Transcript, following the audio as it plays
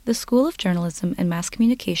The School of Journalism and Mass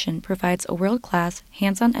Communication provides a world-class,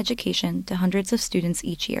 hands-on education to hundreds of students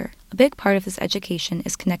each year. A big part of this education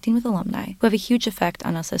is connecting with alumni, who have a huge effect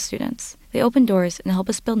on us as students. They open doors and help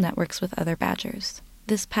us build networks with other Badgers.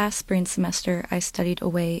 This past spring semester, I studied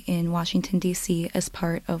away in Washington, D.C. as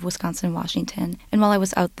part of Wisconsin-Washington, and while I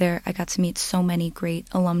was out there, I got to meet so many great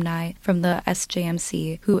alumni from the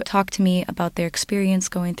SJMC who talked to me about their experience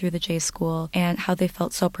going through the J School and how they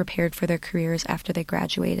felt so prepared for their careers after they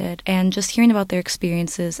graduated, and just hearing about their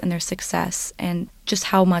experiences and their success and just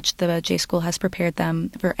how much the J School has prepared them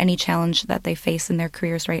for any challenge that they face in their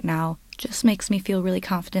careers right now just makes me feel really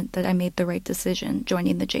confident that I made the right decision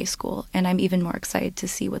joining the J School, and I'm even more excited to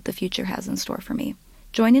see what the future has in store for me.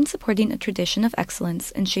 Join in supporting a tradition of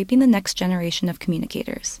excellence and shaping the next generation of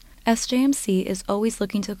communicators. SJMC is always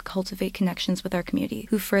looking to cultivate connections with our community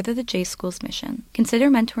who further the J School's mission.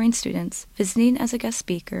 Consider mentoring students, visiting as a guest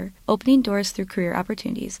speaker, opening doors through career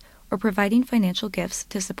opportunities, or providing financial gifts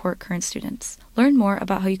to support current students. Learn more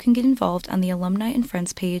about how you can get involved on the Alumni and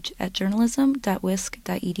Friends page at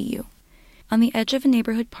journalism.wisc.edu. On the edge of a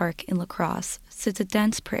neighborhood park in La Crosse sits a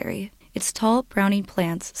dense prairie. Its tall, browning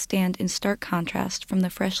plants stand in stark contrast from the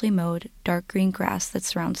freshly mowed, dark green grass that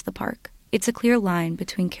surrounds the park. It's a clear line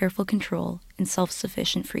between careful control and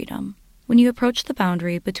self-sufficient freedom. When you approach the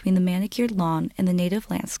boundary between the manicured lawn and the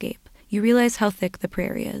native landscape, you realize how thick the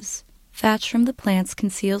prairie is. Thatch from the plants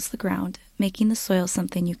conceals the ground, making the soil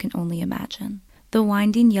something you can only imagine. The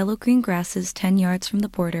winding yellow-green grasses 10 yards from the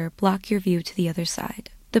border block your view to the other side.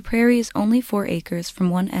 The prairie is only 4 acres from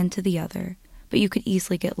one end to the other, but you could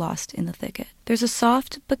easily get lost in the thicket. There's a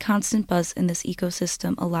soft but constant buzz in this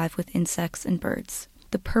ecosystem alive with insects and birds.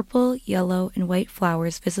 The purple, yellow, and white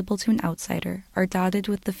flowers visible to an outsider are dotted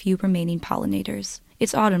with the few remaining pollinators.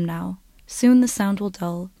 It's autumn now. Soon the sound will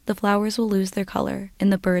dull, the flowers will lose their color,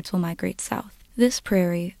 and the birds will migrate south. This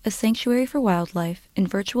prairie, a sanctuary for wildlife and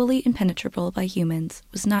virtually impenetrable by humans,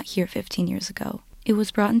 was not here 15 years ago. It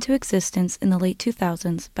was brought into existence in the late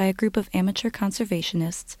 2000s by a group of amateur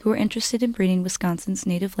conservationists who were interested in bringing Wisconsin's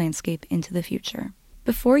native landscape into the future.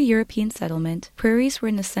 Before European settlement, prairies were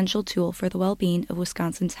an essential tool for the well-being of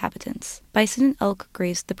Wisconsin's inhabitants. Bison and elk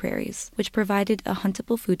grazed the prairies, which provided a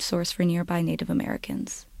huntable food source for nearby Native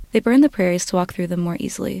Americans. They burned the prairies to walk through them more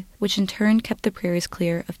easily, which in turn kept the prairies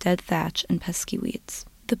clear of dead thatch and pesky weeds.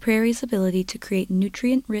 The prairie's ability to create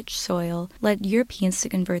nutrient-rich soil led Europeans to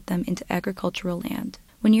convert them into agricultural land.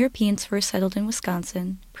 When Europeans first settled in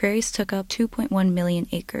Wisconsin, prairies took up 2.1 million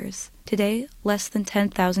acres. Today, less than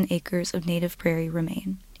 10,000 acres of native prairie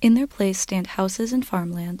remain. In their place stand houses and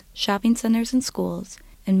farmland, shopping centers and schools,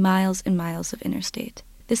 and miles of interstate.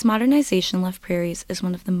 This modernization left prairies as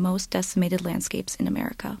one of the most decimated landscapes in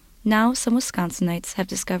America. Now, some Wisconsinites have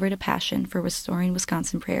discovered a passion for restoring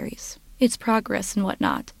Wisconsin prairies. It's progress and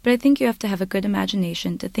whatnot, but I think you have to have a good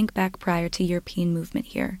imagination to think back prior to European movement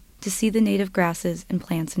here, to see the native grasses and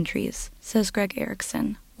plants and trees, says Greg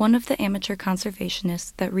Erickson, one of the amateur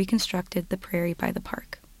conservationists that reconstructed the prairie by the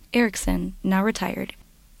park. Erickson, now retired,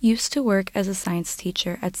 used to work as a science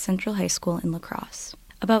teacher at Central High School in La Crosse.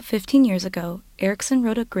 About 15 years ago, Erickson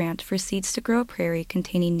wrote a grant for seeds to grow a prairie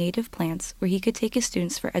containing native plants where he could take his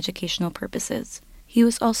students for educational purposes. He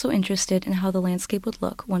was also interested in how the landscape would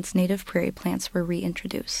look once native prairie plants were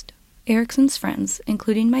reintroduced. Erickson's friends,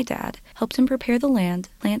 including my dad, helped him prepare the land,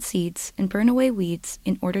 plant seeds, and burn away weeds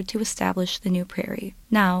in order to establish the new prairie.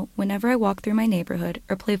 Now, whenever I walk through my neighborhood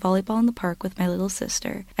or play volleyball in the park with my little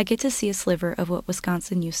sister, I get to see a sliver of what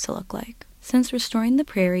Wisconsin used to look like. Since restoring the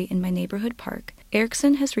prairie in my neighborhood park,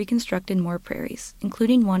 Erickson has reconstructed more prairies,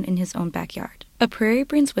 including one in his own backyard. A prairie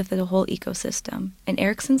brings with it a whole ecosystem, and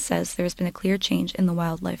Erickson says there has been a clear change in the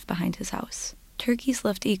wildlife behind his house. Turkeys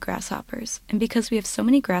love to eat grasshoppers, and because we have so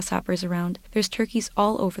many grasshoppers around, there's turkeys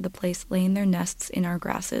all over the place laying their nests in our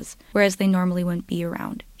grasses, whereas they normally wouldn't be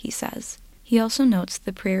around, he says. He also notes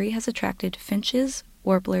the prairie has attracted finches,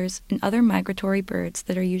 warblers, and other migratory birds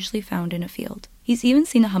that are usually found in a field. He's even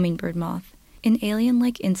seen a hummingbird moth, an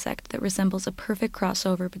alien-like insect that resembles a perfect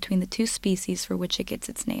crossover between the two species for which it gets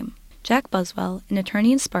its name. Jack Buswell, an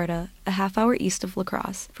attorney in Sparta, a half-hour east of La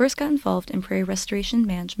Crosse, first got involved in prairie restoration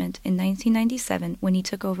management in 1997 when he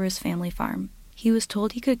took over his family farm. He was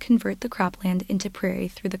told he could convert the cropland into prairie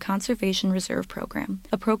through the Conservation Reserve Program,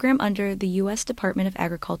 a program under the U.S. Department of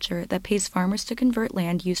Agriculture that pays farmers to convert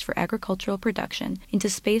land used for agricultural production into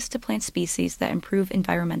space to plant species that improve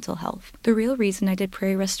environmental health. The real reason I did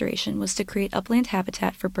prairie restoration was to create upland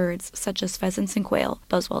habitat for birds such as pheasants and quail,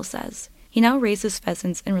 Buswell says. He now raises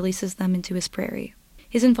pheasants and releases them into his prairie.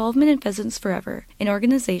 His involvement in Pheasants Forever, an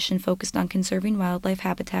organization focused on conserving wildlife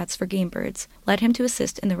habitats for game birds, led him to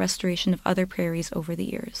assist in the restoration of other prairies over the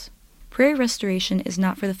years. Prairie restoration is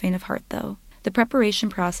not for the faint of heart, though. The preparation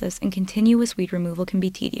process and continuous weed removal can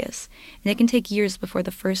be tedious, and it can take years before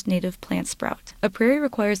the first native plants sprout. A prairie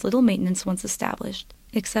requires little maintenance once established,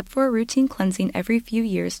 except for a routine cleansing every few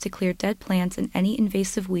years to clear dead plants and any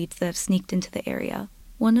invasive weeds that have sneaked into the area.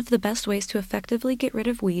 One of the best ways to effectively get rid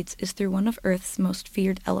of weeds is through one of Earth's most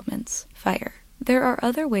feared elements, fire. There are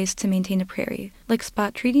other ways to maintain a prairie, like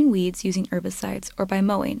spot treating weeds using herbicides or by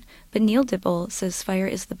mowing, but Neil Dibble says fire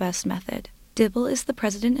is the best method. Dibble is the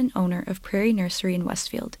president and owner of Prairie Nursery in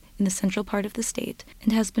Westfield, in the central part of the state,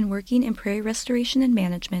 and has been working in prairie restoration and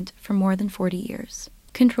management for more than 40 years.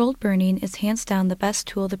 Controlled burning is hands down the best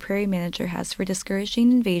tool the prairie manager has for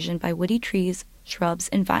discouraging invasion by woody trees, shrubs,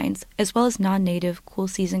 and vines, as well as non-native,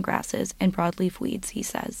 cool-season grasses and broadleaf weeds, he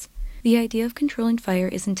says. The idea of controlling fire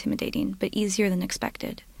is intimidating, but easier than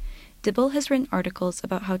expected. Dibble has written articles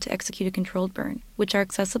about how to execute a controlled burn, which are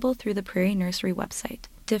accessible through the Prairie Nursery website.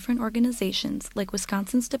 Different organizations, like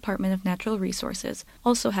Wisconsin's Department of Natural Resources,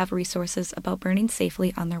 also have resources about burning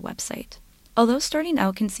safely on their website. Although starting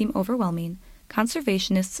out can seem overwhelming,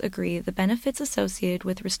 conservationists agree the benefits associated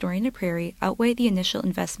with restoring a prairie outweigh the initial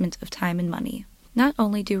investment of time and money. Not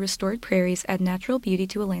only do restored prairies add natural beauty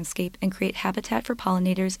to a landscape and create habitat for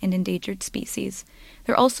pollinators and endangered species,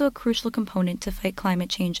 they're also a crucial component to fight climate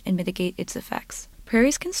change and mitigate its effects.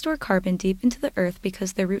 Prairies can store carbon deep into the earth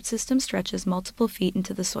because their root system stretches multiple feet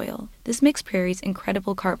into the soil. This makes prairies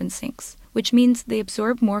incredible carbon sinks, which means they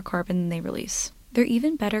absorb more carbon than they release. They're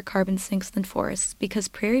even better carbon sinks than forests because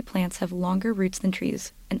prairie plants have longer roots than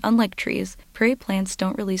trees, and unlike trees, prairie plants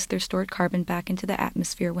don't release their stored carbon back into the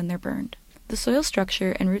atmosphere when they're burned. The soil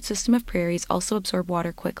structure and root system of prairies also absorb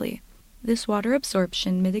water quickly. This water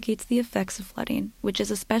absorption mitigates the effects of flooding, which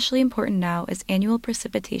is especially important now as annual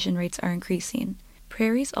precipitation rates are increasing.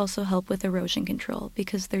 Prairies also help with erosion control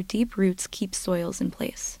because their deep roots keep soils in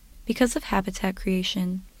place. Because of habitat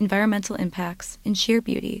creation, environmental impacts, and sheer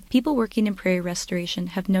beauty, people working in prairie restoration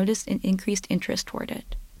have noticed an increased interest toward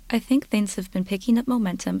it. I think things have been picking up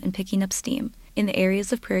momentum and picking up steam in the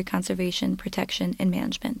areas of prairie conservation, protection, and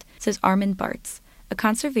management, says Armand Bartz, a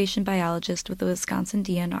conservation biologist with the Wisconsin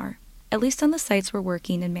DNR. At least on the sites we're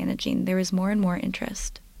working and managing, there is more and more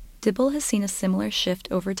interest. Dibble has seen a similar shift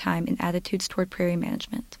over time in attitudes toward prairie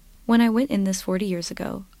management. When I went in this 40 years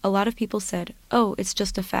ago, a lot of people said, "Oh, it's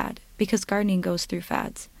just a fad," because gardening goes through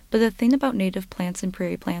fads. But the thing about native plants and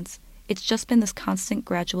prairie plants, it's just been this constant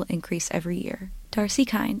gradual increase every year. Darcy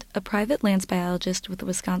Kind, a private lands biologist with the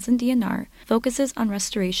Wisconsin DNR, focuses on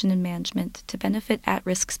restoration and management to benefit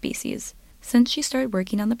at-risk species. Since she started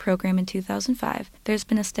working on the program in 2005, there's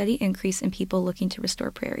been a steady increase in people looking to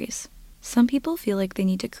restore prairies. Some people feel like they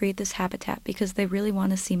need to create this habitat because they really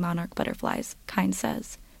want to see monarch butterflies, Kind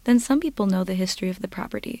says. Then some people know the history of the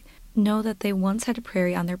property, know that they once had a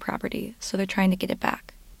prairie on their property, so they're trying to get it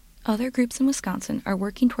back. Other groups in Wisconsin are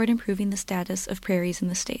working toward improving the status of prairies in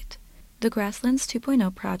the state. The Grasslands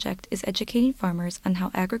 2.0 project is educating farmers on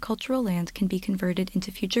how agricultural land can be converted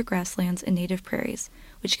into future grasslands and native prairies,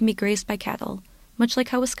 which can be grazed by cattle, much like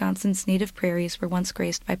how Wisconsin's native prairies were once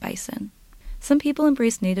grazed by bison. Some people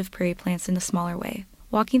embrace native prairie plants in a smaller way.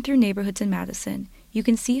 Walking through neighborhoods in Madison, you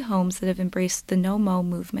can see homes that have embraced the no-mow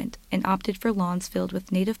movement and opted for lawns filled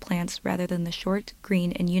with native plants rather than the short,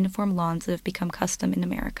 green, and uniform lawns that have become custom in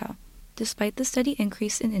America. Despite the steady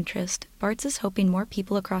increase in interest, Bartz is hoping more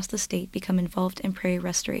people across the state become involved in prairie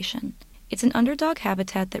restoration. It's an underdog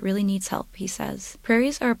habitat that really needs help, he says.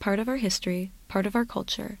 Prairies are a part of our history, part of our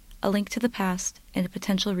culture, a link to the past, and a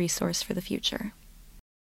potential resource for the future.